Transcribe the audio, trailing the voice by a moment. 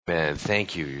Man,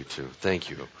 thank you, you two. Thank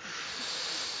you.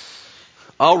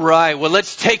 All right, well,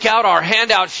 let's take out our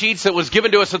handout sheets that was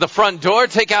given to us at the front door.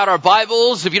 Take out our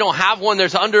Bibles. If you don't have one,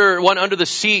 there's one under the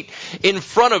seat in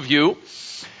front of you.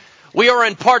 We are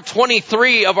in part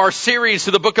 23 of our series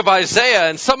to the book of Isaiah,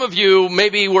 and some of you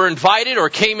maybe were invited or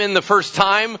came in the first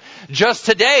time just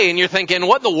today, and you're thinking,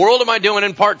 what in the world am I doing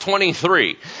in part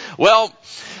 23? Well,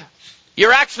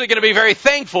 you're actually going to be very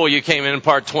thankful you came in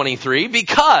part 23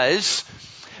 because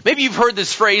maybe you've heard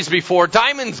this phrase before,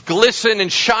 diamonds glisten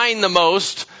and shine the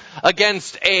most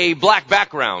against a black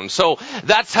background. So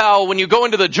that's how when you go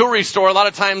into the jewelry store, a lot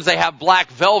of times they have black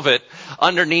velvet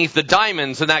underneath the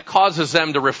diamonds, and that causes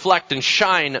them to reflect and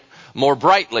shine more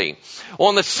brightly. Well,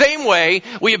 in the same way,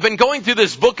 we have been going through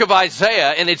this book of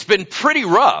Isaiah, and it's been pretty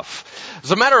rough.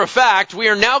 As a matter of fact, we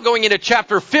are now going into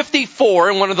chapter 54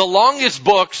 in one of the longest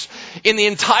books in the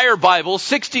entire Bible,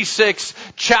 66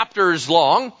 chapters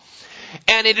long.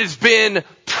 And it has been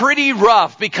pretty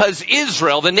rough because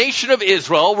Israel, the nation of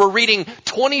Israel, we're reading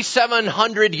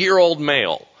 2,700-year-old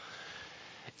male.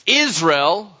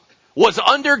 Israel was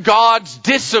under God's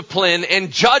discipline and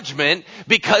judgment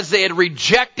because they had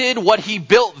rejected what He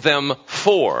built them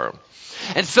for.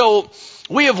 And so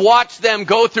we have watched them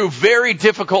go through very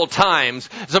difficult times.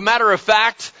 As a matter of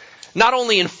fact, not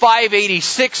only in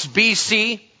 586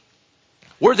 BC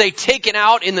were they taken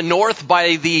out in the north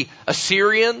by the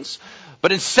Assyrians,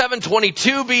 but in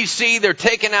 722 BC, they're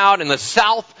taken out in the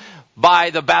south by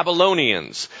the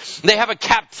Babylonians. They have a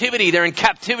captivity. They're in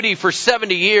captivity for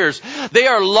 70 years. They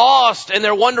are lost and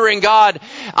they're wondering, God,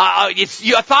 I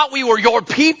thought we were your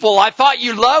people. I thought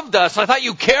you loved us. I thought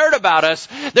you cared about us.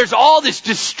 There's all this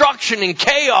destruction and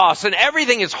chaos and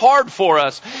everything is hard for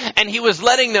us. And He was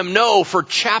letting them know for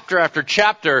chapter after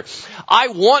chapter, I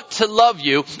want to love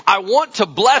you. I want to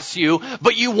bless you,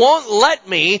 but you won't let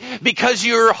me because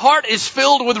your heart is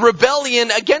filled with rebellion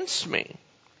against me.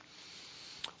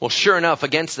 Well, sure enough,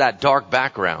 against that dark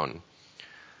background,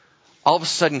 all of a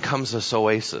sudden comes this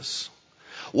oasis.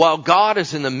 While God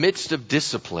is in the midst of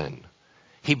discipline,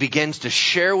 He begins to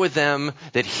share with them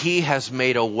that He has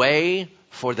made a way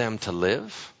for them to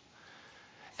live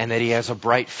and that He has a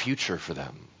bright future for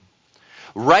them.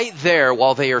 Right there,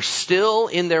 while they are still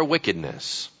in their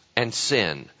wickedness and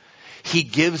sin, He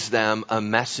gives them a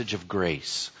message of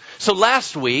grace. So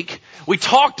last week, we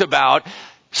talked about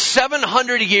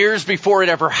 700 years before it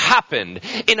ever happened,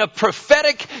 in a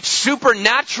prophetic,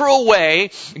 supernatural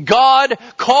way, God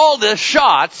called the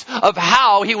shots of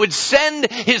how He would send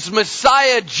His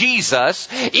Messiah Jesus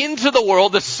into the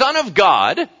world, the Son of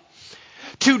God,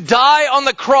 to die on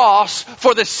the cross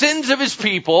for the sins of His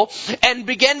people, and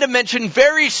began to mention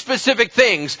very specific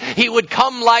things. He would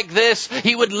come like this,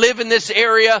 He would live in this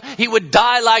area, He would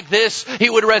die like this, He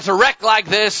would resurrect like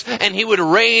this, and He would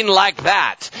reign like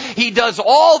that. He does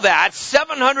all that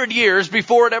 700 years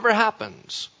before it ever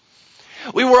happens.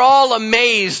 We were all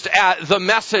amazed at the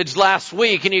message last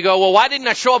week, and you go, well, why didn't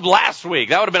I show up last week?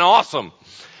 That would have been awesome.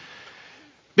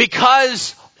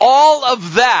 Because all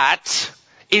of that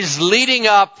is leading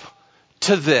up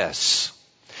to this.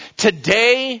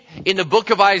 Today, in the book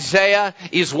of Isaiah,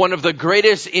 is one of the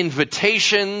greatest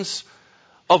invitations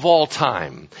of all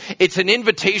time. It's an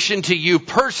invitation to you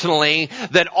personally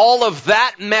that all of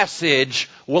that message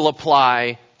will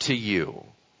apply to you.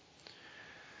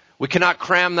 We cannot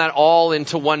cram that all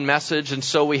into one message, and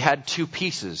so we had two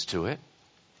pieces to it.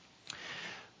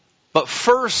 But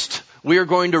first, we are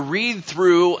going to read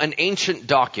through an ancient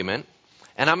document,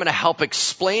 and I'm going to help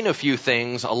explain a few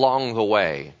things along the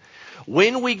way.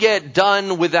 When we get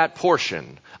done with that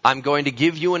portion, I'm going to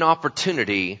give you an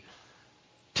opportunity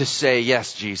to say,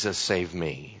 yes, Jesus, save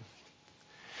me.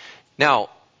 Now,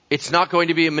 it's not going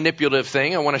to be a manipulative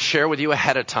thing. I want to share with you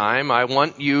ahead of time. I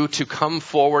want you to come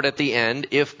forward at the end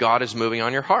if God is moving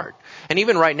on your heart. And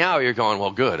even right now, you're going,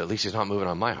 well, good. At least He's not moving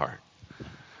on my heart.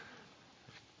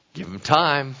 Give Him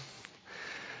time.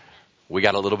 We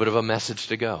got a little bit of a message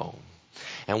to go.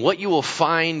 And what you will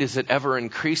find is that ever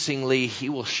increasingly, He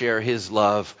will share His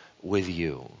love with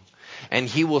you. And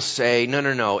He will say,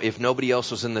 no, if nobody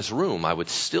else was in this room, I would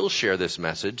still share this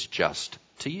message just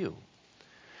to you.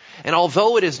 And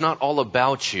although it is not all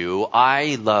about you,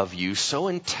 I love you so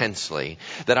intensely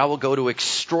that I will go to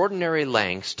extraordinary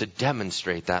lengths to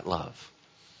demonstrate that love.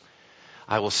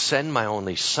 I will send my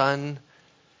only Son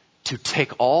to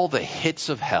take all the hits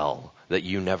of hell that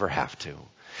you never have to.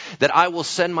 That I will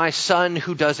send my Son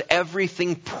who does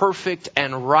everything perfect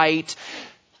and right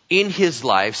in His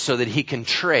life so that He can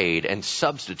trade and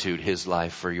substitute His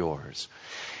life for yours.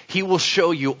 He will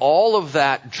show you all of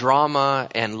that drama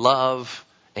and love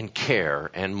and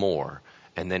care and more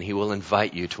and then he will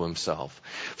invite you to himself.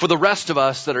 For the rest of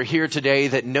us that are here today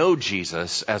that know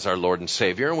Jesus as our Lord and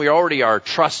Savior, and we already are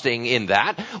trusting in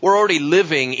that, we're already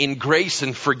living in grace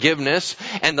and forgiveness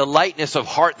and the lightness of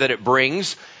heart that it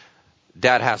brings,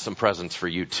 Dad has some presents for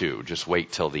you too. Just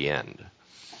wait till the end.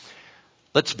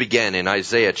 Let's begin in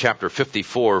Isaiah chapter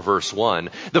 54, verse 1.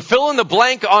 The fill in the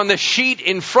blank on the sheet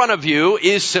in front of you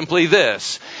is simply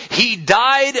this. He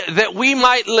died that we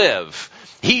might live.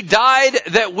 He died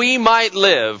that we might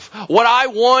live. What I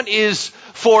want is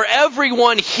for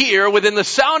everyone here within the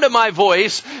sound of my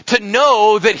voice to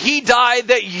know that he died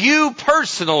that you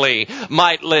personally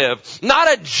might live.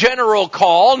 Not a general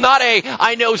call, not a,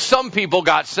 I know some people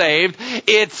got saved.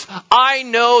 It's, I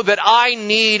know that I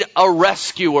need a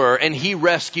rescuer and he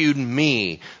rescued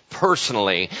me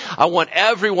personally. I want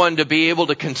everyone to be able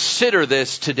to consider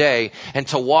this today and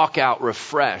to walk out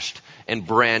refreshed and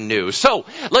brand new. So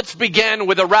let's begin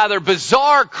with a rather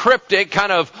bizarre, cryptic,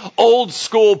 kind of old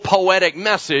school poetic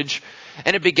message.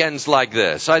 And it begins like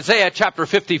this. Isaiah chapter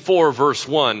 54, verse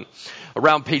 1,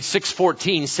 around page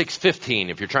 614, 615,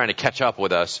 if you're trying to catch up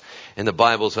with us in the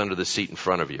Bibles under the seat in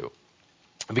front of you.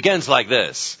 It begins like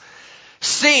this.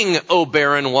 Sing, O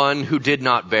barren one who did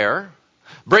not bear.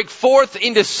 Break forth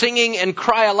into singing and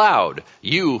cry aloud,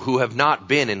 you who have not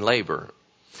been in labor.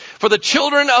 For the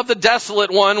children of the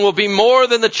desolate one will be more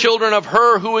than the children of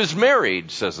her who is married,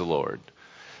 says the Lord.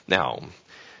 Now,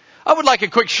 I would like a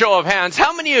quick show of hands.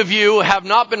 How many of you have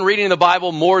not been reading the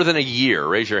Bible more than a year?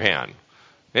 Raise your hand.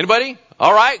 Anybody?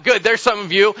 All right, good. There's some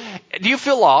of you. Do you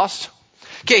feel lost?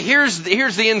 Okay, here's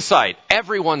the insight.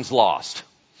 Everyone's lost.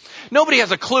 Nobody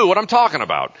has a clue what I'm talking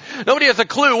about. Nobody has a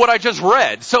clue what I just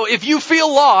read. So if you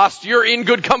feel lost, you're in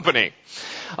good company.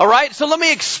 All right, so let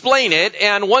me explain it,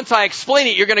 and once I explain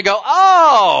it, you're going to go,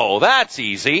 oh, that's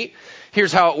easy.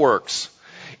 Here's how it works.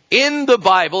 In the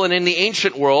Bible and in the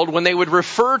ancient world, when they would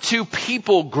refer to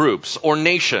people groups or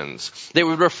nations, they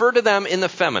would refer to them in the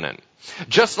feminine.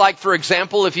 Just like, for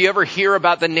example, if you ever hear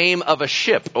about the name of a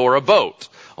ship or a boat,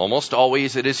 almost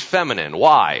always it is feminine.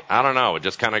 Why? I don't know. It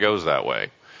just kind of goes that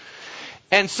way.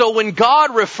 And so when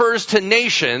God refers to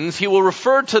nations, he will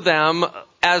refer to them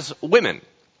as women.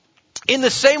 In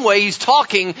the same way, he's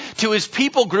talking to his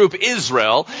people group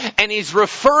Israel, and he's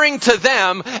referring to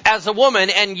them as a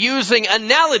woman and using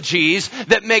analogies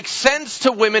that make sense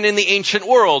to women in the ancient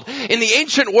world. In the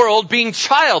ancient world, being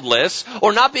childless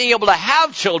or not being able to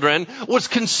have children was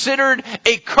considered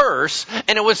a curse,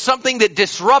 and it was something that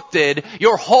disrupted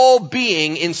your whole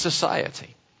being in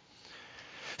society.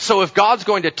 So if God's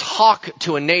going to talk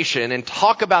to a nation and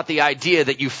talk about the idea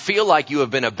that you feel like you have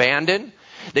been abandoned,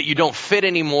 that you don't fit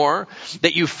anymore,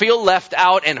 that you feel left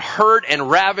out and hurt and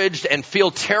ravaged and feel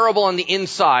terrible on the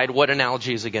inside, what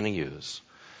analogy is he going to use?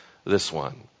 This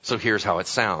one. So here's how it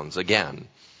sounds again.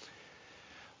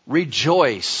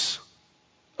 Rejoice,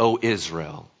 O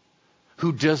Israel,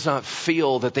 who does not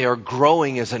feel that they are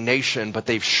growing as a nation, but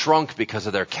they've shrunk because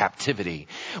of their captivity,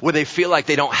 where they feel like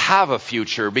they don't have a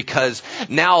future because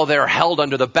now they're held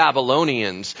under the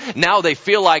Babylonians. Now they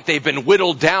feel like they've been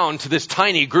whittled down to this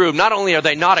tiny group. Not only are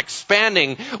they not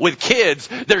expanding with kids,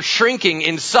 they're shrinking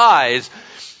in size.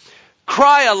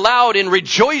 Cry aloud in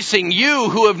rejoicing, you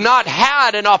who have not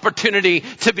had an opportunity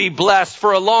to be blessed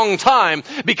for a long time,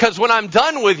 because when I'm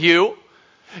done with you,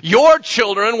 your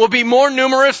children will be more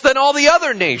numerous than all the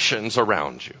other nations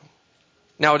around you.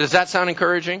 Now, does that sound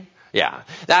encouraging? Yeah,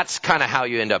 that's kind of how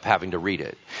you end up having to read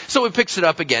it. So it picks it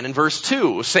up again in verse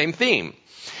 2, same theme.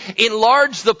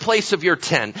 Enlarge the place of your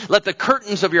tent. Let the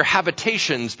curtains of your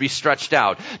habitations be stretched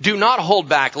out. Do not hold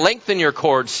back. Lengthen your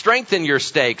cords. Strengthen your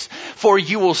stakes. For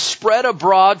you will spread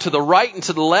abroad to the right and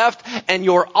to the left, and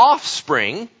your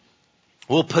offspring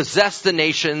will possess the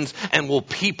nations and will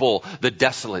people the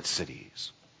desolate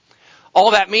cities.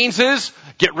 All that means is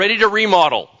get ready to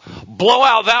remodel. Blow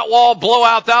out that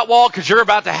wall, because you're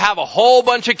about to have a whole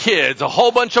bunch of kids, a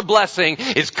whole bunch of blessing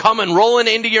is coming rolling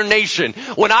into your nation.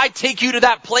 When I take you to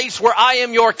that place where I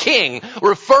am your king,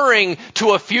 referring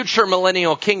to a future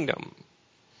millennial kingdom.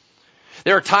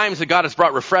 There are times that God has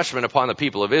brought refreshment upon the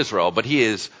people of Israel, but he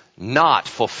has not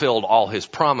fulfilled all his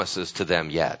promises to them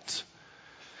yet.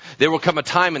 There will come a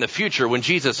time in the future when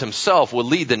Jesus himself will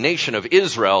lead the nation of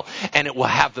Israel, and it will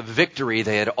have the victory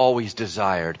they had always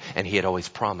desired and he had always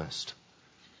promised.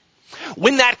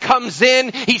 When that comes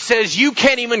in, he says you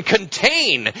can't even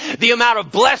contain the amount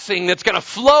of blessing that's going to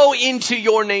flow into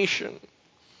your nation.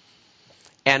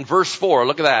 And verse 4,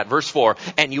 look at that, verse 4,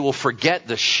 and you will forget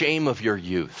the shame of your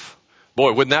youth.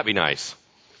 Boy, wouldn't that be nice?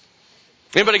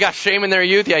 Anybody got shame in their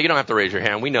youth? Yeah, you don't have to raise your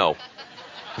hand. We know.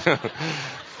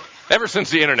 Ever since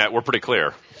the internet, we're pretty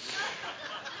clear.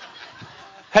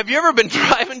 Have you ever been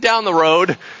driving down the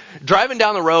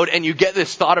road and you get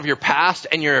this thought of your past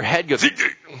and your head goes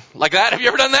like that? Have you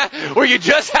ever done that? Where you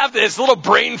just have this little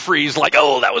brain freeze like,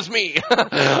 oh, that was me.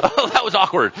 Oh, that was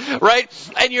awkward,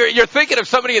 right? And you're thinking of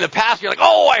somebody in the past, you're like,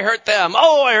 oh, I hurt them.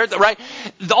 Oh, I hurt them, right?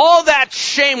 All that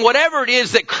shame, whatever it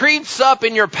is that creeps up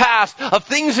in your past of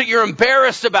things that you're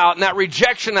embarrassed about, and that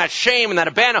rejection, that shame, and that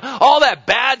abandonment, all that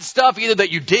bad stuff either that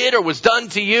you did or was done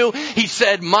to you, he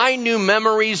said, my new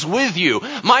memories with you,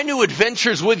 my new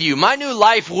adventures with you, my new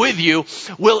life with you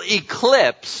will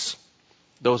eclipse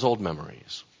those old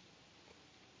memories.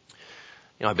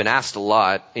 You know, I've been asked a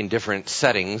lot in different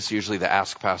settings, usually the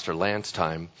Ask Pastor Lance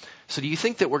time. So do you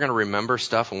think that we're going to remember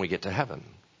stuff when we get to heaven?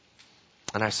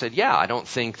 And I said, yeah, I don't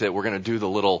think that we're going to do the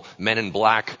little Men in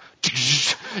Black,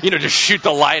 just shoot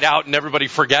the light out and everybody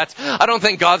forgets. I don't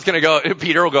think God's going to go,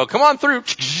 Peter will go, come on through,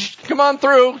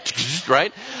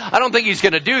 right? I don't think he's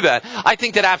going to do that. I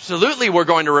think that absolutely we're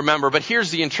going to remember, but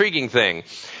here's the intriguing thing.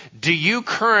 Do you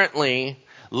currently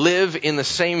live in the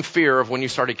same fear of when you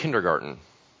started kindergarten?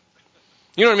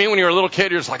 You know what I mean? When you're a little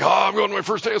kid, you're just like, oh, I'm going to my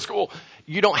first day of school.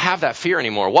 You don't have that fear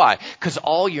anymore. Why? Because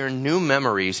all your new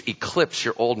memories eclipse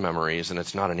your old memories, and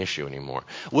it's not an issue anymore.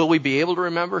 Will we be able to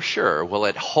remember? Sure. Will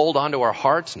it hold on to our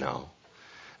hearts? No.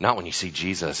 Not when you see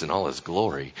Jesus in all his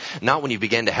glory. Not when you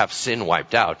begin to have sin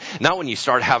wiped out. Not when you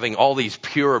start having all these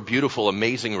pure, beautiful,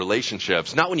 amazing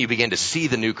relationships. Not when you begin to see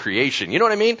the new creation. You know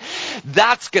what I mean?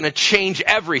 That's going to change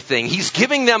everything. He's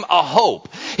giving them a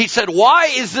hope. He said,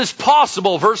 why is this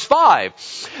possible? Verse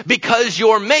 5. Because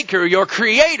your maker, your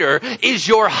creator, is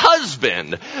your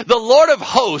husband. The Lord of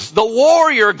hosts, the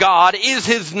warrior God is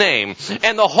his name.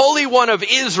 And the Holy One of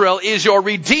Israel is your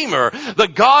redeemer. The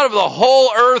God of the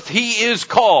whole earth he is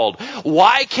called.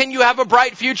 Why can you have a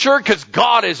bright future? Because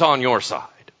God is on your side.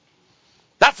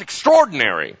 That's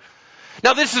extraordinary.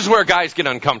 Now this is where guys get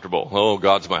uncomfortable. Oh,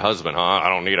 God's my husband, huh? I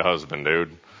don't need a husband,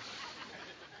 dude.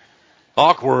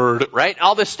 Awkward, right?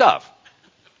 All this stuff.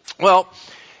 Well,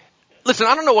 listen,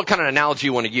 I don't know what kind of analogy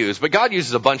you want to use, but God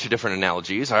uses a bunch of different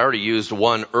analogies. I already used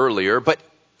one earlier, but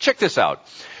check this out.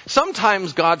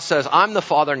 Sometimes God says, I'm the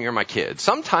father and you're my kid.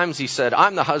 Sometimes he said,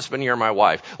 I'm the husband and you're my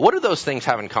wife. What do those things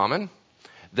have in common?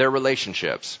 They're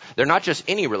relationships. They're not just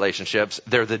any relationships.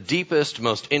 They're the deepest,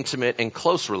 most intimate, and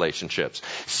close relationships.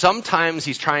 Sometimes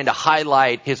he's trying to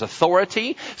highlight his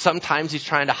authority. Sometimes he's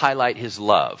trying to highlight his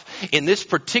love. In this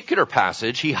particular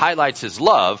passage, he highlights his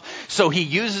love, so he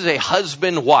uses a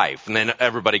husband-wife. And then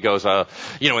everybody goes,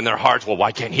 in their hearts, well,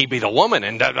 why can't he be the woman?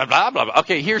 And blah, blah, blah, blah.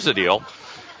 Okay, here's the deal.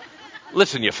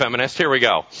 Listen, you feminists, here we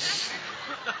go.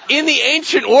 In the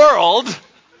ancient world,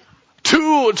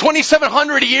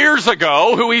 2,700 years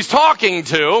ago, who he's talking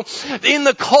to, in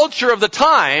the culture of the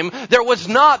time, there was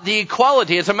not the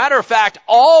equality. As a matter of fact,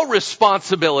 all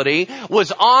responsibility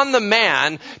was on the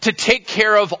man to take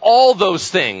care of all those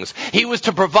things. He was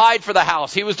to provide for the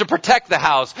house. He was to protect the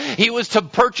house. He was to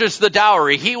purchase the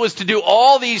dowry. He was to do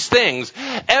all these things.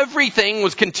 Everything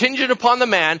was contingent upon the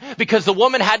man because the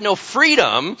woman had no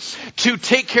freedom to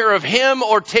take care of him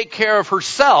or take care of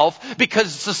herself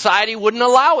because society wouldn't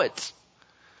allow it.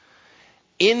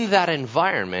 In that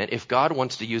environment, if God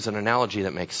wants to use an analogy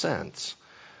that makes sense,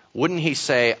 wouldn't he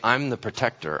say, I'm the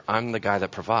protector, I'm the guy that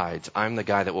provides, I'm the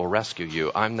guy that will rescue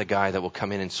you, I'm the guy that will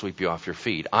come in and sweep you off your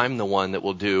feet, I'm the one that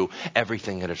will do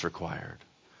everything that is required.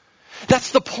 That's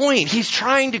the point. He's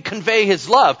trying to convey his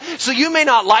love. So you may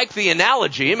not like the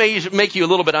analogy, it may make you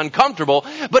a little bit uncomfortable,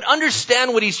 but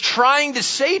understand what he's trying to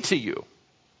say to you.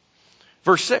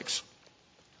 Verse 6.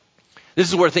 This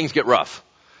is where things get rough.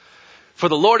 For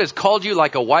the Lord has called you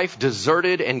like a wife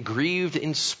deserted and grieved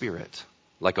in spirit,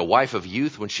 like a wife of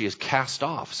youth when she is cast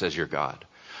off, says your God.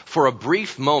 For a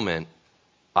brief moment,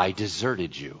 I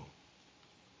deserted you,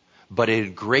 but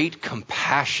in great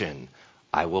compassion,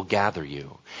 I will gather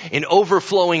you. In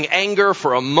overflowing anger,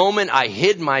 for a moment, I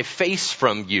hid my face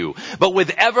from you, but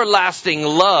with everlasting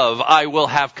love, I will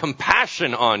have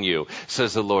compassion on you,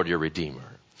 says the Lord, your Redeemer.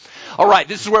 All right,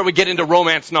 this is where we get into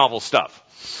romance novel stuff.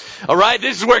 All right,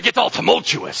 this is where it gets all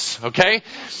tumultuous, okay?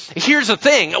 Here's the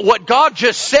thing. What God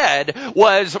just said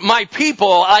was, my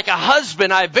people, like a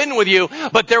husband, I've been with you,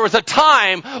 but there was a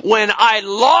time when I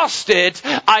lost it.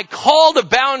 I called a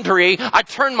boundary. I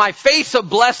turned my face of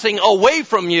blessing away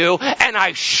from you, and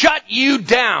I shut you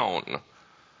down.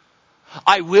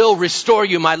 I will restore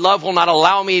you. My love will not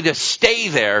allow me to stay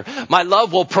there. My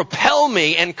love will propel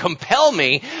me and compel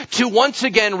me to once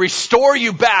again restore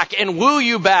you back and woo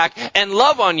you back and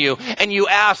love on you. And you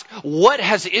ask, what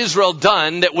has Israel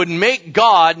done that would make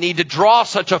God need to draw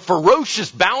such a ferocious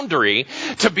boundary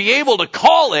to be able to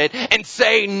call it and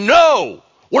say, no,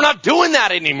 we're not doing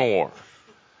that anymore?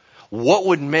 What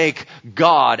would make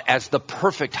God, as the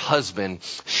perfect husband,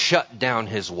 shut down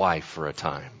his wife for a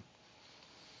time?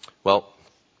 Well,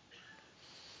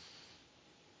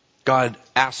 God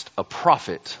asked a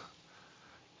prophet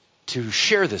to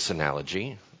share this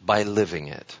analogy by living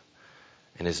it.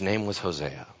 And his name was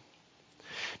Hosea.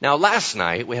 Now, last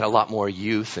night, we had a lot more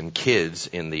youth and kids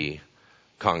in the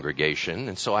congregation,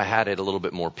 and so I had it a little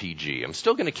bit more PG. I'm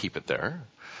still going to keep it there,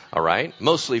 all right?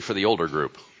 Mostly for the older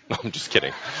group. No, I'm just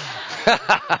kidding.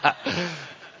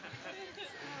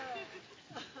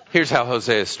 Here's how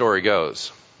Hosea's story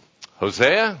goes.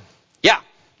 Hosea? Yeah,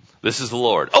 this is the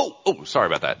Lord. Oh, sorry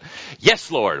about that.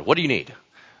 Yes, Lord, what do you need?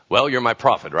 Well, you're my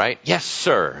prophet, right? Yes,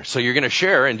 sir. So you're going to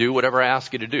share and do whatever I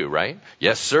ask you to do, right?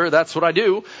 Yes, sir, that's what I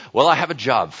do. Well, I have a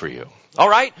job for you. All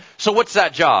right, so what's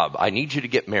that job? I need you to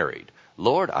get married.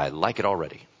 Lord, I like it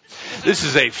already. This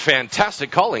is a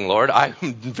fantastic calling, Lord. I'm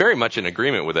very much in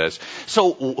agreement with this.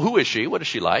 So who is she? What is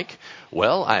she like?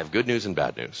 Well, I have good news and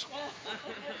bad news.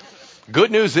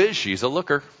 Good news is she's a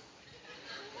looker.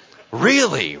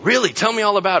 Really? Really? Tell me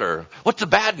all about her. What's the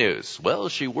bad news? Well,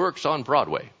 she works on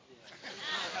Broadway.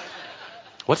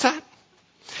 What's that?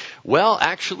 Well,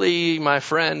 actually, my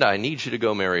friend, I need you to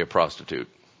go marry a prostitute.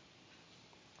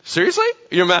 Seriously?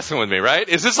 You're messing with me, right?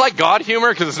 Is this like God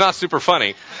humor? Because it's not super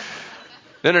funny.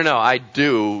 No. I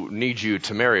do need you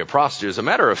to marry a prostitute. As a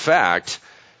matter of fact,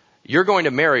 you're going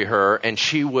to marry her and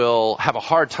she will have a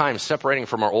hard time separating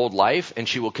from her old life, and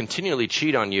she will continually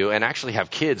cheat on you and actually have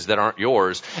kids that aren't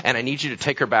yours. And I need you to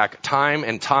take her back time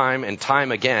and time and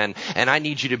time again. And I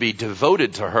need you to be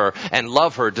devoted to her and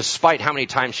love her despite how many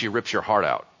times she rips your heart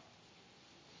out.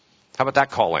 How about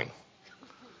that calling?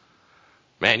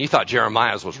 Man, you thought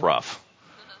Jeremiah's was rough.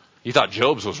 You thought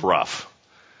Job's was rough.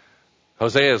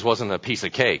 Hosea's wasn't a piece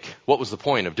of cake. What was the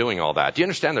point of doing all that? Do you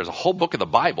understand there's a whole book of the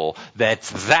Bible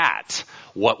that's that?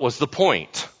 What was the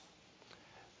point?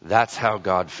 That's how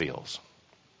God feels.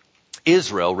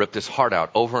 Israel ripped his heart out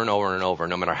over and over and over,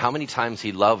 no matter how many times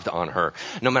he loved on her,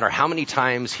 no matter how many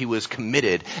times he was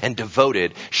committed and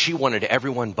devoted, she wanted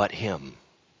everyone but him.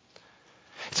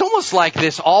 It's almost like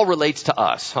this all relates to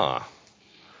us, huh?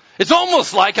 It's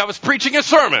almost like I was preaching a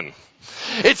sermon.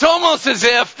 It's almost as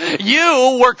if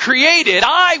you were created,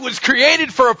 I was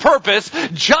created for a purpose,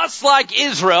 just like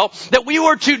Israel, that we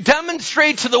were to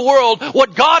demonstrate to the world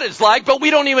what God is like, but we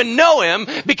don't even know him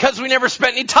because we never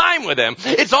spent any time with him.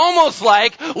 It's almost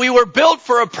like we were built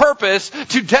for a purpose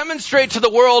to demonstrate to the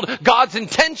world God's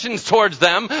intentions towards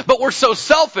them, but we're so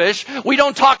selfish, we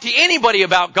don't talk to anybody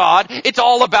about God. It's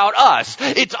all about us.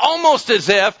 It's almost as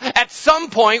if at some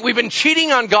point we've been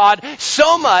cheating on God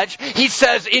so much, he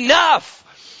says, enough.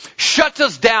 Shuts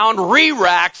us down,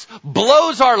 re-racks,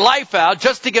 blows our life out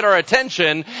just to get our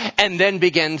attention, and then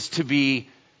begins to be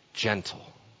gentle.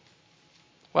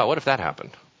 Well, what if that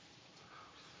happened?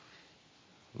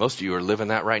 Most of you are living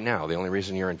that right now. The only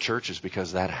reason you're in church is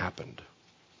because that happened.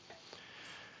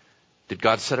 Did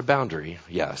God set a boundary?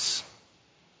 Yes.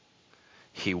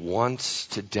 He wants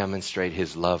to demonstrate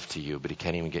his love to you, but he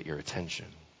can't even get your attention.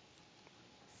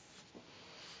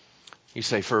 You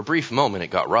say, for a brief moment, it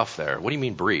got rough there. What do you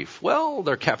mean brief? Well,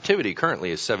 their captivity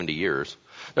currently is 70 years.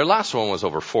 Their last one was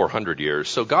over 400 years.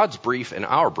 So God's brief and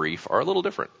our brief are a little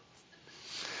different.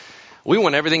 We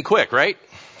want everything quick, right?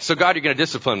 So God, you're going to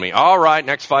discipline me. All right,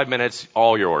 next 5 minutes,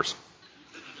 all yours.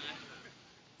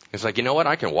 It's like, you know what?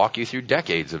 I can walk you through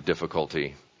decades of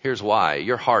difficulty. Here's why.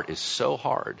 Your heart is so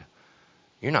hard.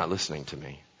 You're not listening to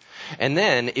me. And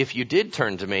then if you did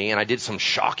turn to me and I did some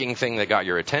shocking thing that got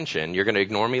your attention, you're going to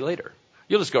ignore me later.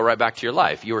 You'll just go right back to your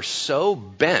life. You're so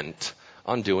bent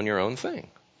on doing your own thing.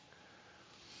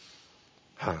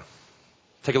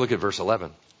 Take a look at verse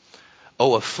 11.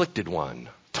 Oh, afflicted one,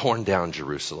 torn down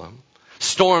Jerusalem,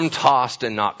 storm-tossed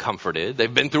and not comforted.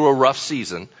 They've been through a rough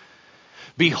season.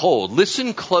 Behold,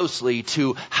 listen closely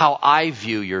to how I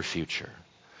view your future.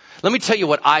 Let me tell you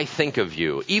what I think of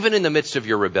you, even in the midst of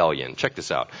your rebellion. Check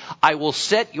this out. I will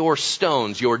set your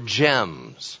stones, your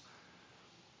gems,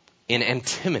 in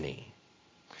antimony.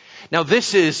 Now,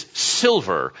 this is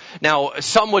silver. Now,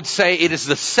 some would say it is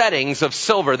the settings of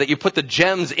silver that you put the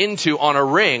gems into on a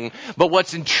ring. But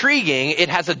what's intriguing, it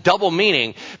has a double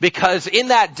meaning. Because in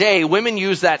that day, women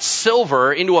used that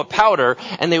silver into a powder,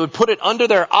 and they would put it under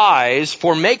their eyes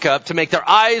for makeup to make their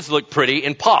eyes look pretty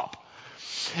and pop.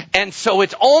 And so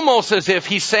it's almost as if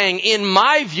he's saying, in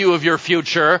my view of your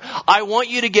future, I want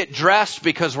you to get dressed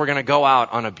because we're going to go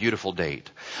out on a beautiful date.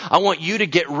 I want you to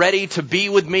get ready to be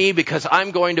with me because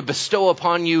I'm going to bestow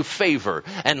upon you favor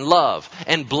and love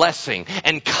and blessing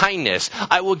and kindness.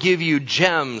 I will give you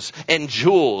gems and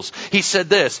jewels. He said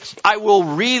this, I will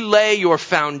relay your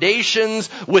foundations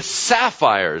with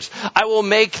sapphires. I will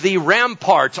make the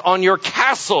ramparts on your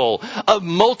castle of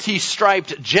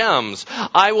multi-striped gems.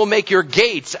 I will make your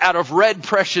gates out of red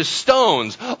precious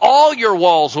stones. All your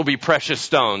walls will be precious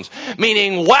stones.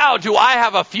 Meaning, wow, do I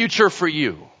have a future for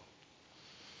you.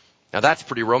 Now that's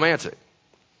pretty romantic.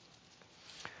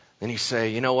 Then you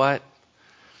say, you know what?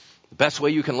 The best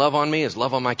way you can love on me is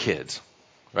love on my kids.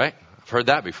 Right? I've heard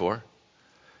that before.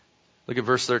 Look at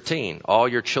verse 13. All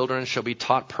your children shall be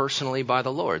taught personally by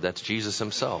the Lord. That's Jesus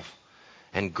himself.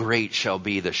 And great shall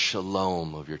be the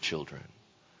shalom of your children.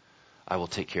 I will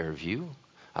take care of you.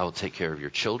 I will take care of your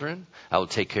children. I will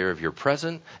take care of your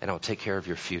present. And I will take care of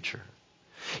your future.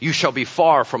 You shall be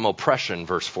far from oppression,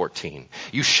 verse 14.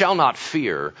 You shall not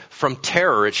fear. From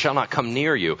terror it shall not come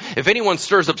near you. If anyone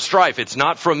stirs up strife, it's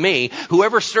not from me.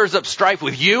 Whoever stirs up strife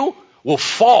with you will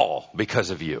fall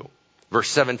because of you. Verse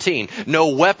 17. No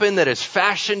weapon that is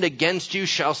fashioned against you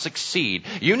shall succeed.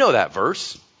 You know that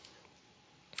verse.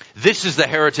 This is the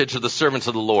heritage of the servants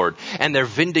of the Lord, and their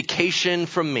vindication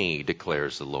from me,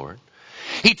 declares the Lord.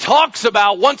 He talks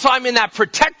about once I'm in that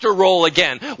protector role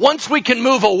again, once we can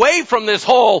move away from this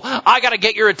whole, I got to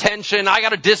get your attention, I got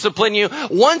to discipline you.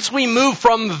 Once we move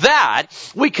from that,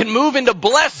 we can move into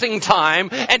blessing time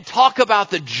and talk about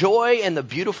the joy and the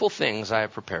beautiful things I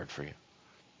have prepared for you.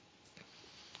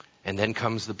 And then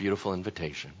comes the beautiful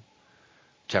invitation.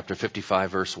 Chapter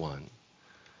 55, verse 1.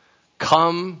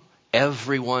 Come,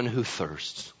 everyone who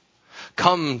thirsts.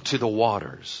 Come to the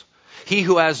waters. He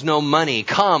who has no money,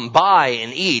 come buy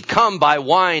and eat. Come buy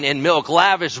wine and milk,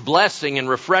 lavish blessing and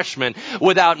refreshment,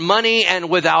 without money and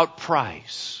without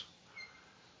price.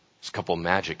 There's a couple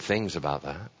magic things about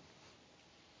that.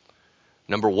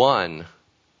 Number one,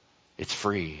 it's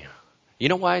free. You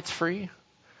know why it's free?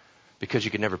 Because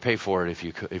you could never pay for it if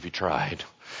you tried.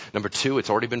 Number two, it's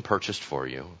already been purchased for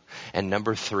you. And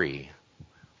number three,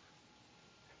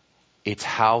 it's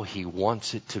how he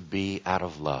wants it to be out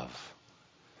of love.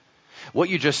 What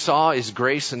you just saw is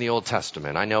grace in the Old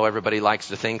Testament. I know everybody likes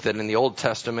to think that in the Old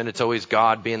Testament it's always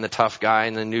God being the tough guy,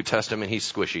 and in the New Testament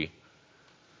he's squishy.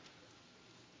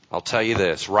 I'll tell you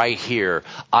this, right here,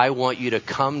 I want you to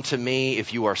come to me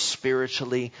if you are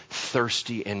spiritually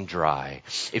thirsty and dry.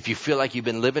 If you feel like you've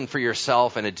been living for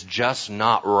yourself and it's just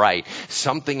not right.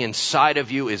 Something inside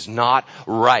of you is not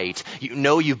right. You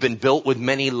know you've been built with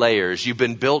many layers. You've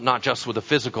been built not just with a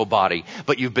physical body,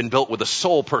 but you've been built with a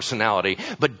soul personality.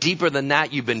 But deeper than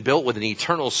that, you've been built with an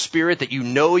eternal spirit that you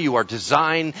know you are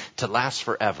designed to last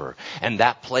forever. And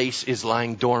that place is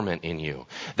lying dormant in you.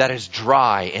 That is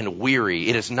dry and weary.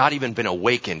 It is not even been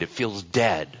awakened. It feels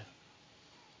dead.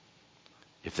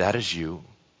 If that is you,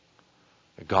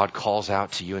 God calls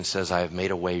out to you and says, I have made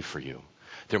a way for you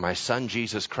through my son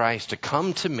Jesus Christ to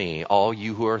come to me, all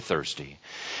you who are thirsty.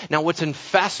 Now what's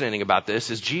fascinating about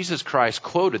this is Jesus Christ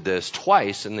quoted this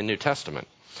twice in the New Testament.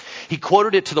 He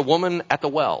quoted it to the woman at the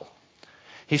well.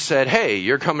 He said, hey,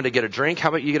 you're coming to get a drink. How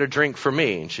about you get a drink for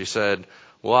me? And she said,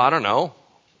 well, I don't know.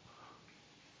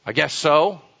 I guess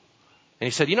so. And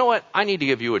he said, you know what? I need to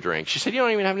give you a drink. She said, you don't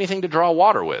even have anything to draw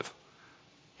water with.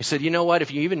 He said, you know what?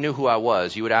 If you even knew who I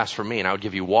was, you would ask for me and I would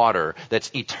give you water that's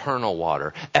eternal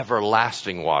water,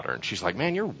 everlasting water. And she's like,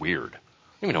 man, you're weird. I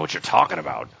don't even know what you're talking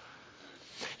about.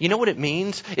 You know what it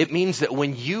means? It means that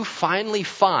when you finally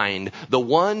find the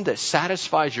one that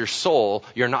satisfies your soul,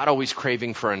 you're not always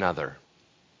craving for another.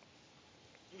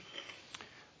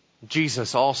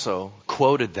 Jesus also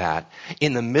quoted that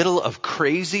in the middle of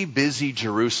crazy busy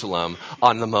Jerusalem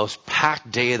on the most packed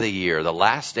day of the year, the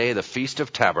last day of the Feast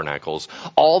of Tabernacles,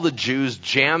 all the Jews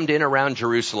jammed in around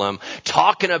Jerusalem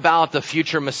talking about the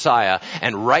future Messiah.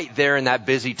 And right there in that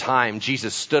busy time,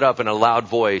 Jesus stood up in a loud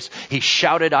voice. He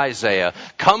shouted Isaiah,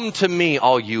 come to me,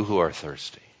 all you who are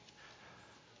thirsty.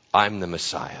 I'm the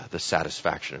Messiah, the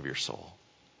satisfaction of your soul.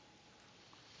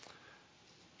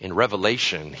 In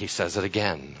Revelation, he says it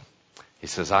again. He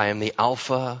says, I am the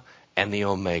Alpha and the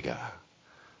Omega.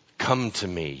 Come to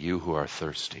me, you who are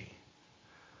thirsty.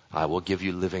 I will give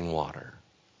you living water.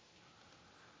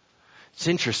 It's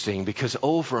interesting because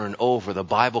over and over the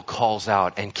Bible calls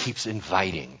out and keeps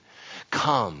inviting.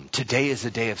 Come, today is the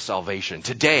day of salvation.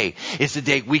 Today is the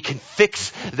day we can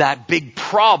fix that big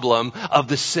problem of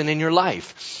the sin in your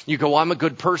life. You go, well, I'm a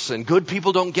good person. Good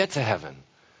people don't get to heaven.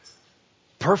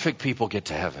 Perfect people get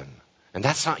to heaven. And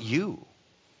that's not you.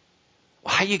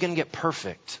 How are you going to get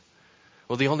perfect?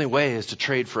 Well, the only way is to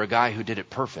trade for a guy who did it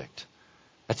perfect.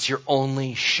 That's your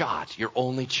only shot, your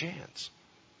only chance.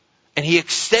 And he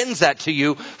extends that to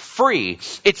you free.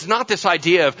 It's not this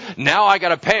idea of, now I got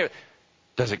to pay.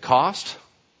 Does it cost?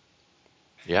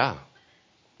 Yeah.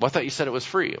 Well, I thought you said it was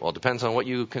free. Well, it depends on what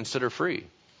you consider free.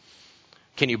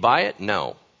 Can you buy it?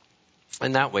 No.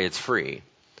 And that way it's free.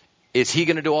 Is he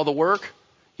going to do all the work?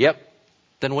 Yep.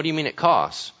 Then what do you mean it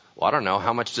costs? Well, I don't know.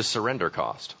 How much does surrender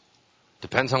cost?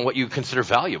 Depends on what you consider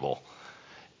valuable.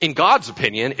 In God's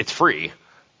opinion, it's free.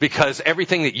 Because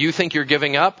everything that you think you're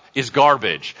giving up is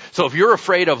garbage. So if you're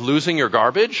afraid of losing your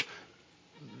garbage,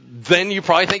 then you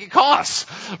probably think it costs,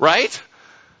 right?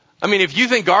 I mean, if you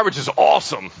think garbage is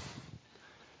awesome,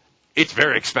 it's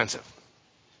very expensive.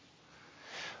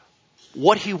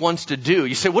 What he wants to do,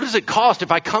 you say, what does it cost?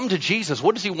 If I come to Jesus,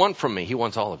 what does he want from me? He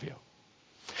wants all of you.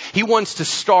 He wants to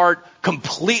start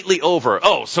completely over.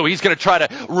 Oh, so he's going to try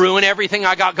to ruin everything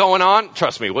I got going on?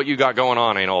 Trust me, what you got going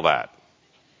on ain't all that.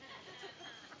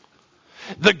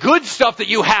 The good stuff that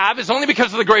you have is only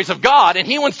because of the grace of God, and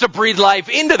he wants to breathe life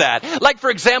into that. Like, for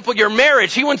example, your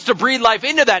marriage, he wants to breathe life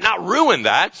into that, not ruin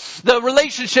that. The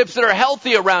relationships that are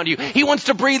healthy around you, he wants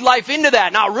to breathe life into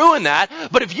that, not ruin that.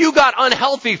 But if you got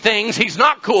unhealthy things, he's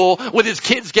not cool with his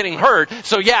kids getting hurt.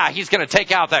 So yeah, he's going to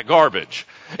take out that garbage.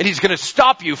 And he's going to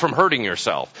stop you from hurting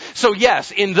yourself. So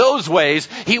yes, in those ways,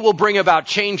 he will bring about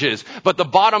changes. But the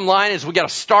bottom line is we got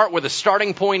to start where the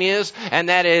starting point is, and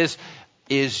that is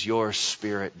your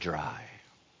spirit dry?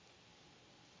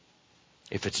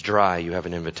 If it's dry, you have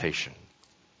an invitation.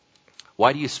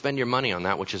 Why do you spend your money on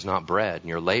that which is not bread, and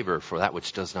your labor for that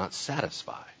which does not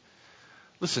satisfy?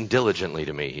 Listen diligently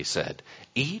to me, he said.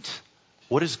 Eat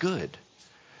what is good.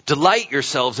 Delight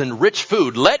yourselves in rich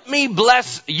food. Let me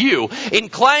bless you.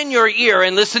 Incline your ear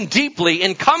and listen deeply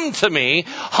and come to me.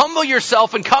 Humble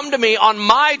yourself and come to me on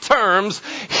my terms.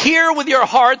 Hear with your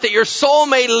heart that your soul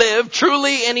may live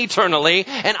truly and eternally,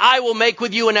 and I will make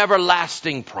with you an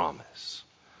everlasting promise.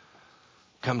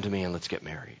 Come to me and let's get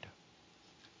married.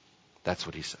 That's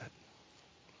what he said.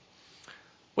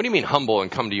 What do you mean humble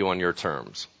and come to you on your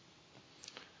terms?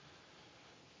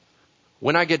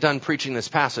 When I get done preaching this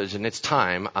passage and it's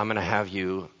time, I'm going to have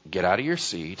you get out of your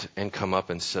seat and come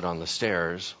up and sit on the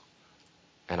stairs,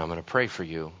 and I'm going to pray for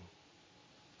you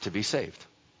to be saved.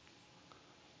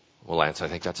 Well, Lance, I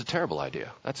think that's a terrible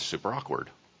idea. That's super awkward.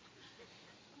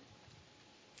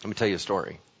 Let me tell you a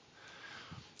story.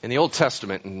 In the Old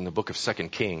Testament, in the book of 2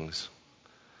 Kings,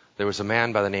 there was a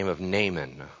man by the name of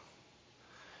Naaman.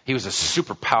 He was a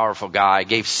super powerful guy,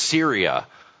 gave Syria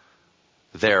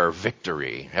their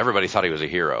victory. Everybody thought he was a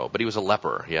hero, but he was a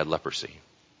leper. He had leprosy.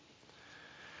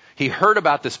 He heard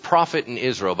about this prophet in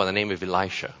Israel by the name of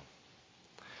Elisha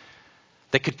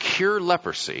that could cure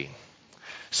leprosy.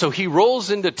 So he rolls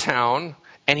into town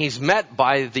and he's met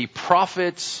by the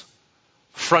prophet's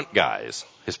front guys,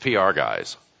 his PR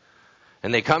guys.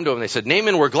 And they come to him and they said,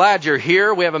 Naaman, we're glad you're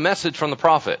here. We have a message from the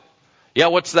prophet. Yeah,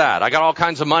 what's that? I got all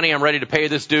kinds of money. I'm ready to pay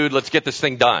this dude. Let's get this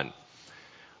thing done.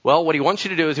 Well, what he wants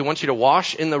you to do is he wants you to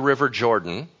wash in the river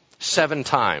Jordan 7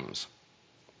 times.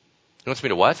 He wants me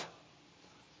to what?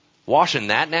 Wash in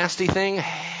that nasty thing?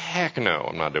 Heck no,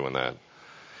 I'm not doing that.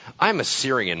 I'm a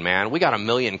Syrian, man. We got 1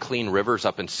 million clean rivers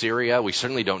up in Syria. We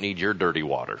certainly don't need your dirty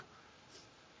water.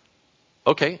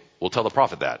 Okay, we'll tell the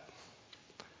prophet that.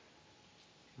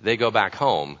 They go back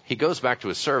home. He goes back to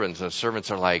his servants, and the servants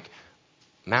are like,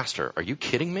 Master, are you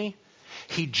kidding me?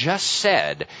 He just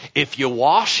said, if you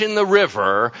wash in the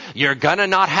river, you're going to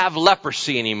not have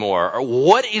leprosy anymore. Or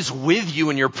what is with you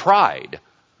and your pride?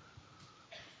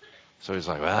 So he's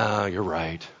like, well, you're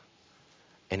right.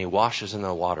 And he washes in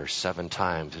the water 7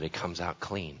 times and he comes out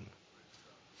clean.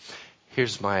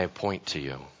 Here's my point to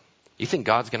you. You think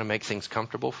God's going to make things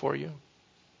comfortable for you?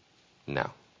 No.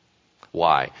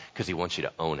 Why? Because he wants you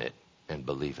to own it and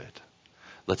believe it.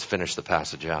 Let's finish the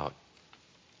passage out.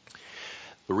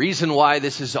 The reason why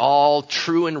this is all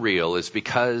true and real is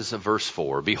because of verse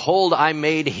 4. Behold, I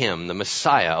made him, the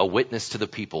Messiah, a witness to the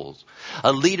peoples,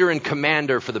 a leader and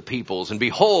commander for the peoples. And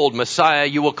behold, Messiah,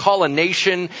 you will call a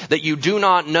nation that you do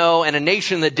not know, and a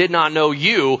nation that did not know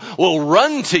you will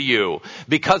run to you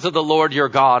because of the Lord your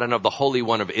God and of the Holy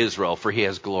One of Israel, for he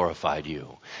has glorified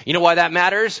you. You know why that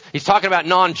matters? He's talking about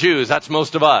non-Jews. That's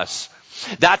most of us.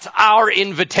 That's our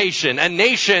invitation. A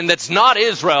nation that's not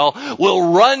Israel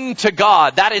will run to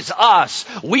God. That is us.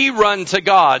 We run to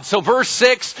God. So verse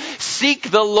 6,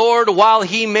 seek the Lord while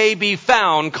he may be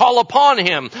found. Call upon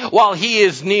him while he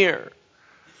is near.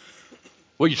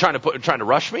 Well, you trying to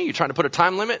rush me? You trying to put a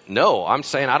time limit? No, I'm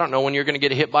saying I don't know when you're going to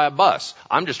get hit by a bus.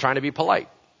 I'm just trying to be polite.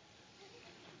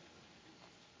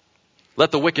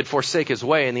 Let the wicked forsake his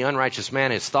way and the unrighteous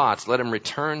man his thoughts. Let him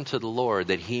return to the Lord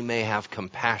that he may have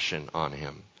compassion on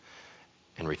him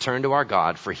and return to our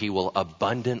God, for he will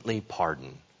abundantly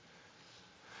pardon.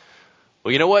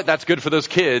 Well, you know what? That's good for those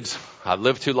kids. I've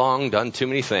lived too long, done too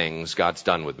many things. God's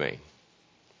done with me.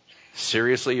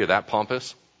 Seriously, you're that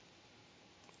pompous?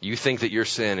 You think that your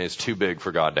sin is too big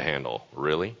for God to handle?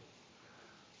 Really?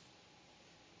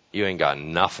 You ain't got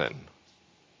nothing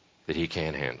that he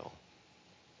can't handle.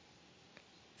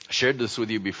 I shared this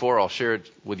with you before. I'll share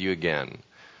it with you again.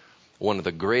 One of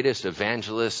the greatest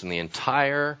evangelists in the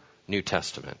entire New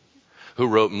Testament, who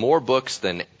wrote more books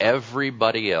than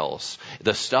everybody else.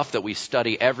 The stuff that we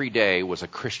study every day was a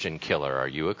Christian killer. Are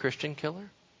you a Christian killer?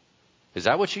 Is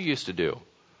that what you used to do?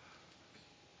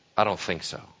 I don't think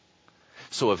so.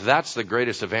 So if that's the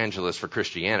greatest evangelist for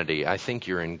Christianity, I think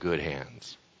you're in good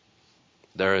hands.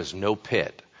 There is no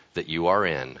pit that you are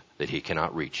in that he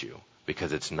cannot reach you,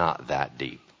 because it's not that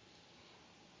deep.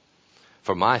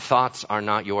 For my thoughts are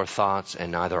not your thoughts,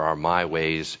 and neither are my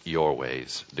ways your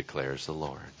ways, declares the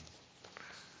Lord.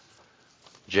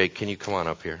 Jake, can you come on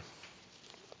up here?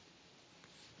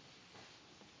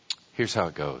 Here's how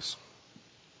it goes.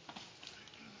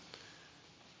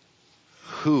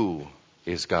 Who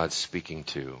is God speaking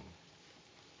to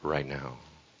right now?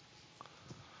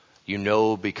 You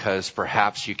know, because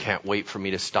perhaps you can't wait for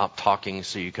me to stop talking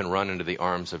so you can run into the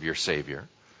arms of your Savior.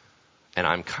 And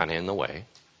I'm kind of in the way.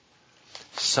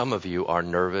 Some of you are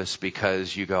nervous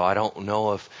because you go, I don't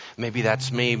know if maybe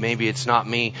that's me, maybe it's not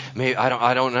me, maybe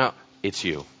I don't know. It's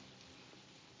you.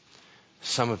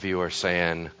 Some of you are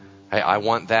saying, hey, I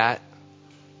want that,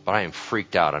 but I am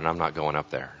freaked out and I'm not going up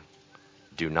there.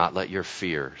 Do not let your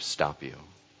fear stop you.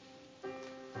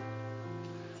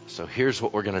 So here's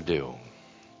what we're going to do.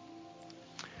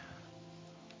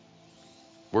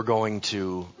 We're going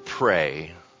to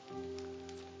pray,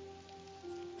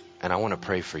 and I want to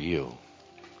pray for you.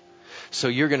 So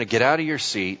you're going to get out of your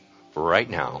seat right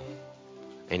now,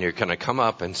 and you're going to come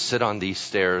up and sit on these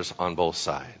stairs on both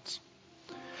sides.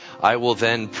 I will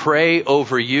then pray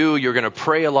over you. You're going to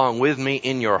pray along with me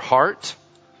in your heart.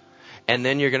 And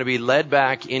then you're going to be led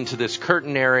back into this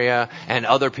curtain area, and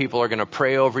other people are going to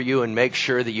pray over you and make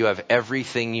sure that you have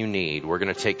everything you need. We're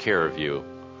going to take care of you.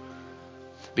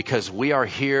 Because we are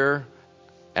here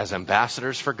as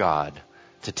ambassadors for God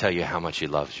to tell you how much he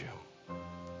loves you.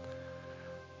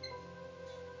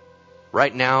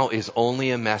 Right now is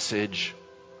only a message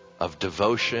of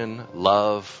devotion,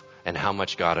 love, and how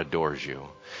much God adores you.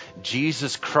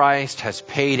 Jesus Christ has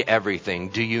paid everything.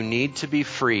 Do you need to be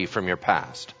free from your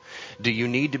past? Do you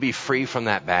need to be free from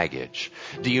that baggage?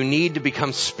 Do you need to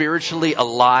become spiritually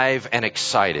alive and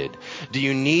excited? Do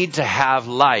you need to have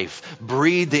life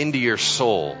breathed into your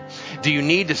soul? Do you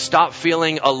need to stop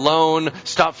feeling alone,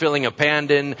 stop feeling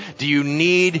abandoned? Do you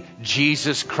need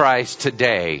Jesus Christ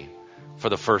today for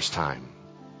the first time?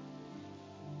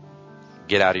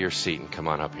 Get out of your seat and come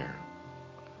on up here.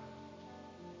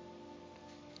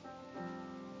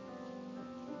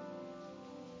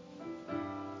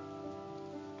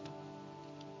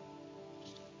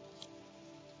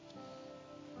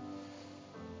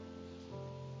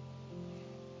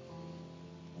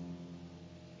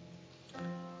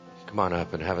 Come on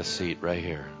up and have a seat right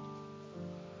here.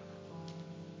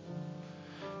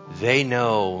 They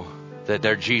know that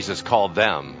their Jesus called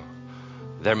them.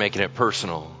 They're making it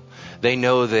personal. They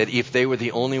know that if they were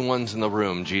the only ones in the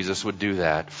room, Jesus would do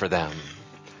that for them.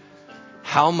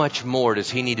 How much more does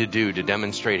he need to do to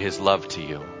demonstrate his love to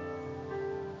you?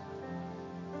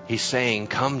 He's saying,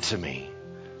 come to me.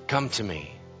 Come to me.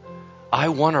 I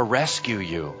want to rescue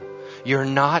you. You're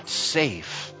not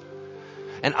safe.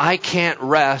 And I can't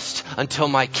rest until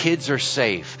my kids are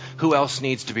safe. Who else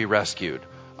needs to be rescued?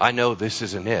 I know this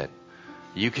isn't it.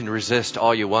 You can resist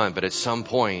all you want, but at some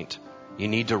point, you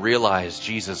need to realize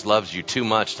Jesus loves you too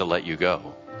much to let you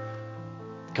go.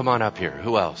 Come on up here.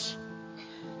 Who else?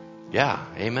 Yeah,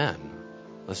 amen.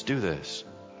 Let's do this.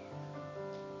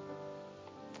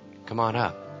 Come on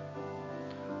up.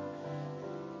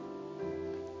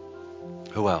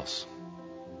 Who else?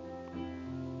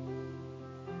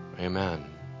 Amen.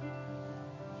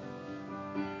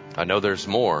 I know there's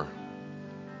more.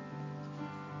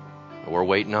 We're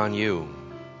waiting on you.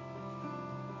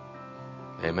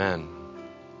 Amen.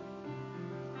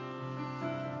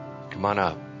 Come on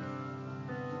up.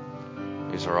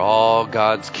 These are all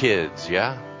God's kids,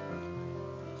 yeah?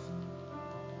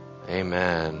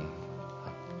 Amen.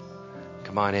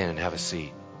 Come on in and have a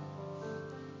seat.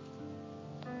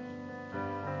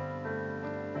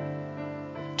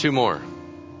 Two more.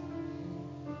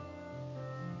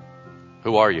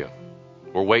 Who are you?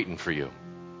 We're waiting for you.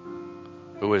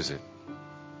 Who is it?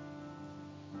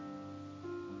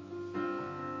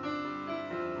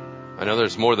 I know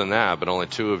there's more than that, but only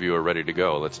 2 of you are ready to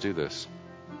go. Let's do this.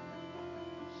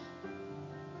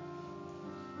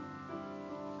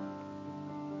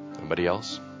 Anybody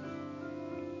else?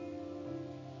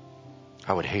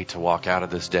 I would hate to walk out of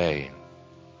this day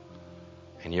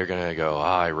and you're going to go,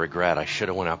 I regret. I should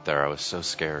have went up there. I was so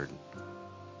scared.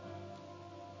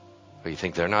 But you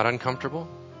think they're not uncomfortable?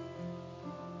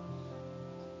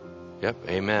 Yep.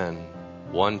 Amen.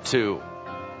 1, 2.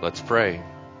 Let's pray.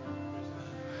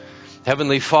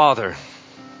 Heavenly Father,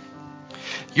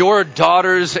 your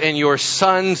daughters and your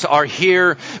sons are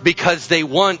here because they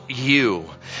want you.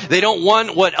 They don't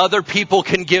want what other people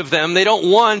can give them. They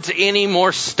don't want any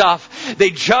more stuff. They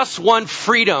just want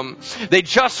freedom. They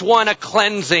just want a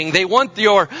cleansing. They want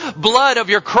your blood of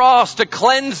your cross to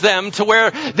cleanse them to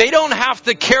where they don't have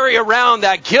to carry around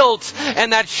that guilt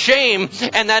and that shame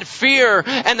and that fear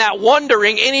and that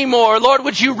wondering anymore. Lord,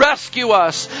 would you rescue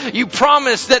us? You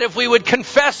promised that if we would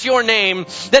confess your name,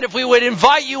 that if we would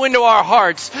invite you into our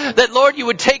hearts, that Lord, you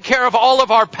would take care of all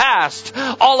of our past,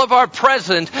 all of our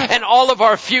present, and all of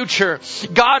our future.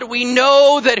 God, we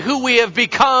know that who we have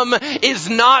become is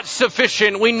not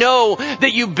sufficient. We know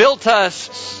that you built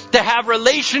us to have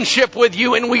relationship with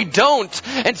you and we don't.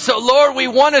 And so Lord, we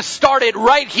want to start it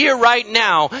right here, right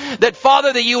now. That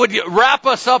Father, that you would wrap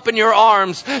us up in your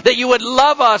arms, that you would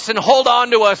love us and hold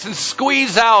on to us and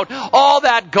squeeze out all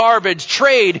that garbage.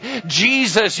 Trade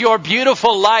Jesus, your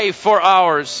beautiful life, for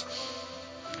ours.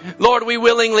 Lord, we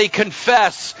willingly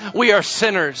confess we are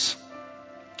sinners.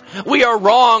 We are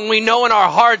wrong. We know in our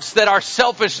hearts that our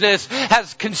selfishness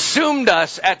has consumed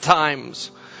us at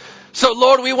times. So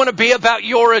Lord, we want to be about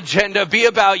your agenda, be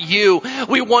about you.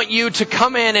 We want you to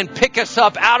come in and pick us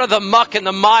up out of the muck and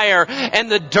the mire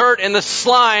and the dirt and the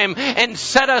slime and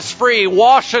set us free,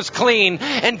 wash us clean,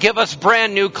 and give us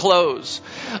brand new clothes.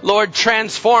 Lord,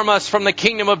 transform us from the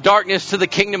kingdom of darkness to the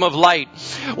kingdom of light.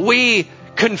 We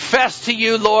confess to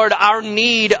you, Lord, our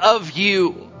need of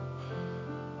you.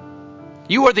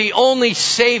 You are the only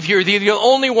Savior, the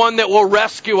only one that will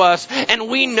rescue us. And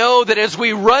we know that as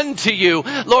we run to you,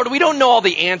 Lord, we don't know all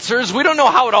the answers. We don't know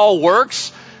how it all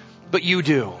works, but you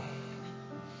do.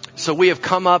 So we have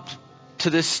come up to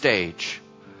this stage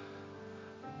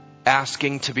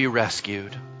asking to be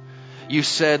rescued. You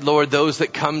said, Lord, those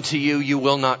that come to you, you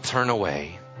will not turn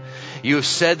away. You have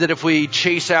said that if we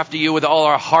chase after you with all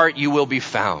our heart, you will be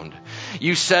found.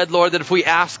 You said, Lord, that if we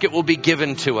ask, it will be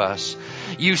given to us.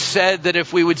 You said that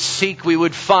if we would seek, we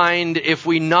would find. If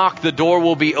we knock, the door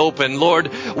will be open. Lord,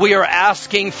 we are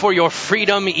asking for your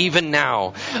freedom even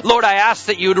now. Lord, I ask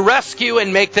that you would rescue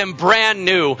and make them brand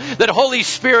new. That Holy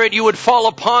Spirit, you would fall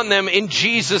upon them in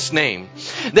Jesus' name.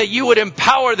 That you would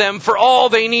empower them for all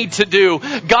they need to do.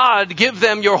 God, give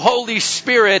them your Holy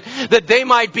Spirit that they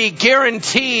might be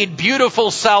guaranteed beautiful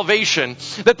salvation.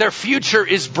 That their future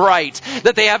is bright.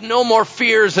 That they have no more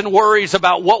fears and worries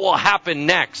about what will happen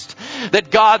next.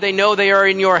 That God, they know they are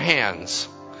in your hands.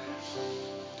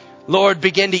 Lord,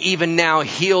 begin to even now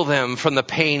heal them from the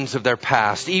pains of their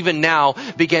past. Even now,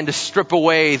 begin to strip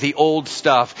away the old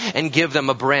stuff and give them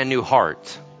a brand new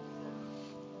heart.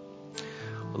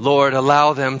 Lord,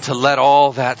 allow them to let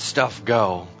all that stuff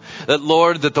go. That,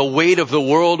 Lord, that the weight of the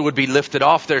world would be lifted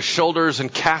off their shoulders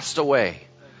and cast away.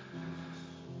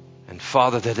 And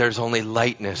Father, that there's only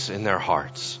lightness in their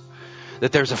hearts.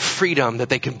 That there's a freedom that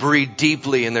they can breathe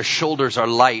deeply and their shoulders are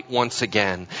light once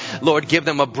again. Lord, give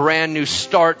them a brand new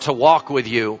start to walk with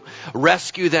you.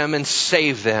 Rescue them and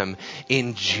save them.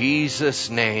 In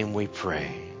Jesus' name we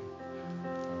pray.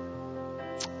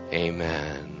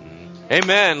 Amen.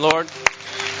 Amen, Lord.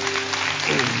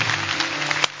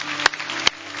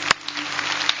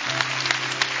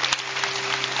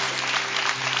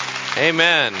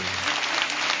 Amen.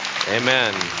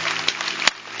 Amen.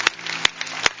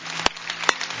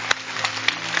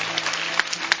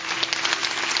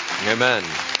 Amen.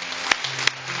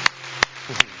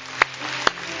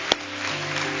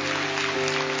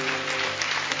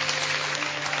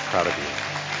 Proud of you.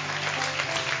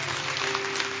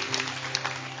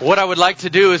 What I would like to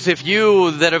do is, if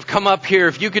you that have come up here,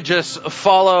 if you could just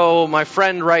follow my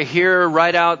friend right here,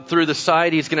 right out through the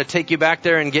side. He's going to take you back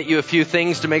there and get you a few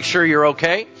things to make sure you're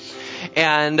okay.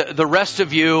 And the rest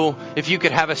of you, if you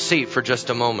could have a seat for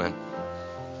just a moment.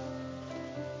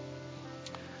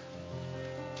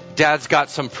 Dad's got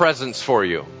some presents for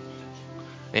you.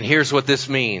 And here's what this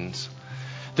means.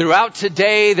 Throughout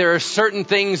today, there are certain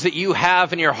things that you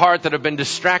have in your heart that have been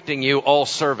distracting you all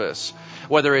service.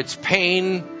 Whether it's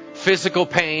pain, physical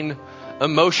pain,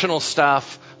 emotional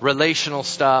stuff, relational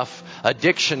stuff,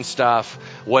 addiction stuff,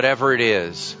 whatever it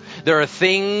is. There are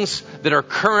things that are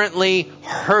currently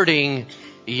hurting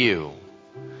you.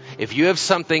 If you have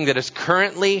something that is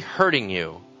currently hurting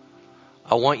you,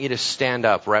 I want you to stand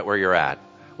up right where you're at.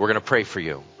 We're going to pray for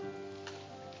you.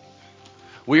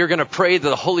 We are going to pray that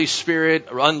the Holy Spirit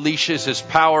unleashes His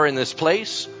power in this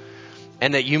place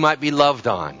and that you might be loved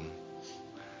on.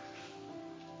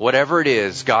 Whatever it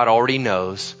is, God already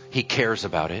knows. He cares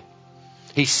about it.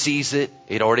 He sees it.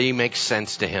 It already makes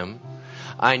sense to Him.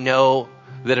 I know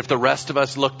that if the rest of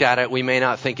us looked at it, we may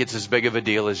not think it's as big of a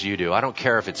deal as you do. I don't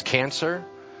care if it's cancer.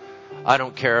 I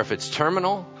don't care if it's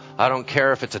terminal. I don't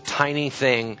care if it's a tiny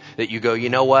thing that you go, you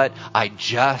know what? I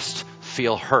just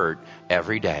feel hurt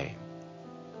every day.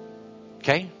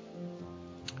 Okay?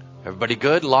 Everybody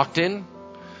good? Locked in?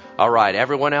 All right.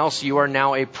 Everyone else, you are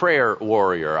now a prayer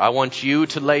warrior. I want you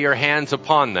to lay your hands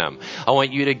upon them. I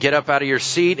want you to get up out of your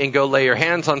seat and go lay your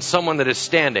hands on someone that is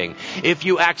standing. If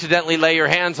you accidentally lay your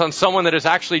hands on someone that is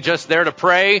actually just there to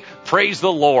pray, praise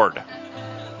the Lord.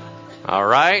 All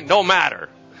right? No matter.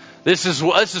 This is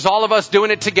all of us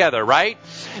doing it together, right?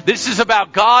 This is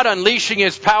about God unleashing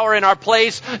His power in our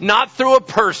place, not through a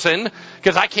person,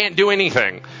 because I can't do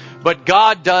anything. But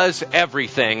God does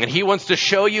everything, and He wants to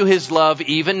show you His love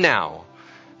even now.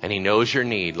 And He knows your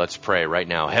need. Let's pray right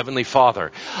now. Heavenly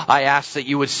Father, I ask that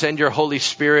you would send your Holy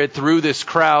Spirit through this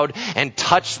crowd and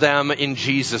touch them in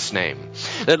Jesus' name.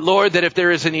 That, Lord, that if there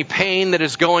is any pain that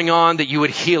is going on, that you would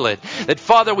heal it. That,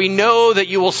 Father, we know that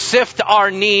you will sift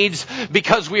our needs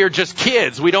because we are just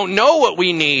kids. We don't know what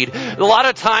we need. A lot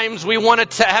of times we want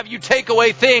to have you take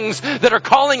away things that are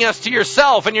calling us to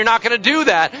yourself, and you're not going to do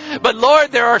that. But,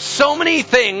 Lord, there are so many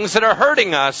things that are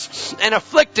hurting us and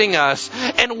afflicting us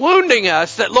and wounding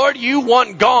us that, Lord, you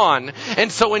want gone. And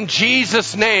so in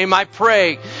Jesus' name, I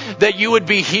pray that you would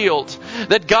be healed.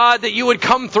 That, God, that you would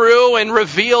come through and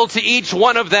reveal to each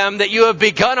one of them that you have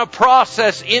begun a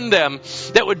process in them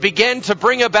that would begin to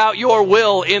bring about your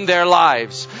will in their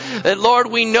lives. That, Lord,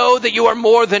 we know that you are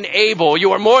more than able.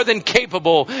 You are more than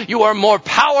capable. You are more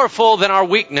powerful than our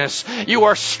weakness. You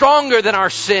are stronger than our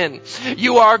sin.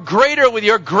 You are greater with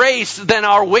your grace than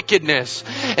our wickedness.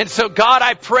 And so, God,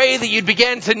 I pray that you'd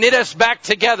begin to knit us back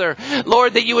together.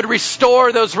 Lord, that you would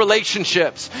restore those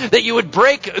relationships, that you would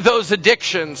break those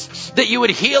addictions, that you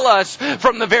would heal us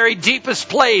from the very deepest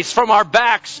place, from our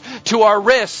backs to our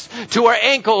wrists, to our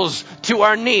ankles, to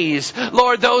our knees.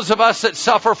 Lord, those of us that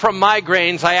suffer from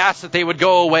migraines, I ask that they would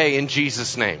go away in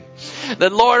Jesus' name.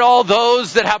 That, Lord, all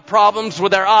those that have problems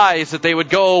with their eyes, that they would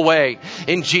go away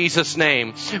in Jesus'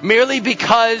 name. Merely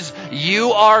because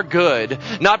you are good,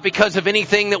 not because of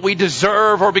anything that we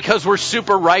deserve or because we're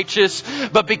super righteous,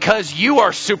 but because you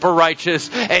are super righteous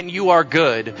and you are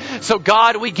good. So,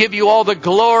 God, we give you all the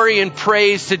glory and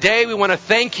praise today. We want to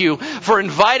thank you for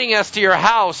inviting us to your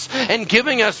house and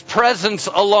giving us presents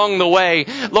along the way.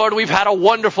 Lord, we've had a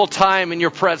wonderful time in your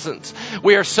presence.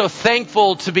 We are so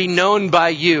thankful to be known by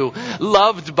you,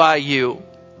 loved by you.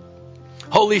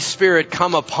 Holy Spirit,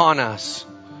 come upon us.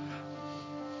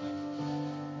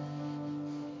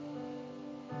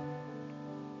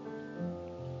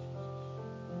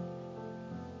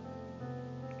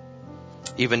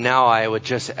 Even now, I would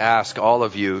just ask all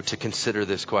of you to consider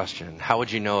this question. How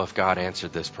would you know if God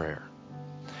answered this prayer?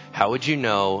 How would you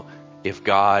know if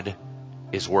God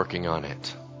is working on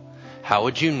it? How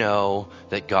would you know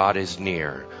that God is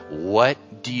near? What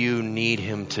do you need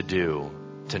Him to do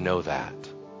to know that?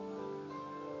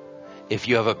 If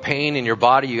you have a pain in your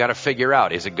body, you got to figure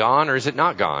out, is it gone or is it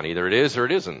not gone? Either it is or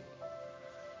it isn't.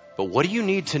 But what do you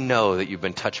need to know that you've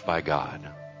been touched by God?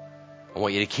 I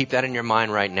want you to keep that in your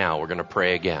mind right now. We're going to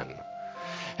pray again.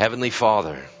 Heavenly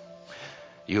Father,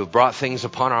 you have brought things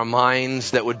upon our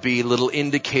minds that would be little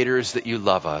indicators that you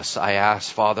love us. I ask,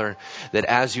 Father, that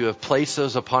as you have placed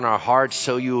those upon our hearts,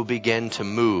 so you will begin to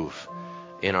move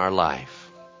in our life.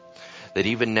 That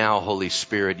even now, Holy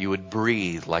Spirit, you would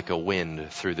breathe like a wind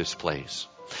through this place.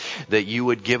 That you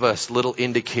would give us little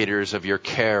indicators of your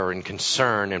care and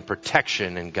concern and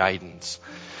protection and guidance.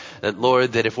 That,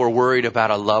 Lord, that if we're worried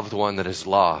about a loved one that is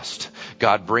lost,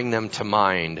 God, bring them to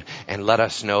mind and let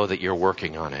us know that you're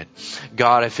working on it.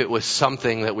 God, if it was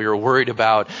something that we were worried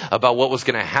about what was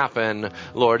going to happen,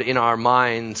 Lord, in our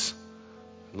minds,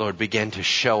 Lord, begin to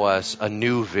show us a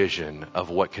new vision of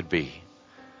what could be.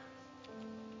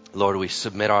 Lord, we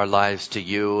submit our lives to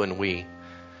you, and we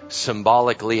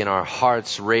symbolically in our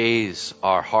hearts raise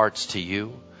our hearts to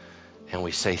you, and we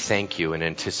say thank you in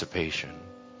anticipation.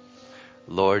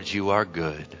 Lord, you are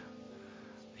good.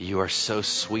 You are so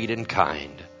sweet and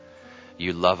kind.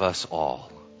 You love us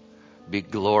all. Be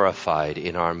glorified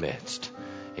in our midst.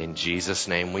 In Jesus'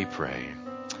 name we pray.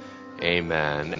 Amen.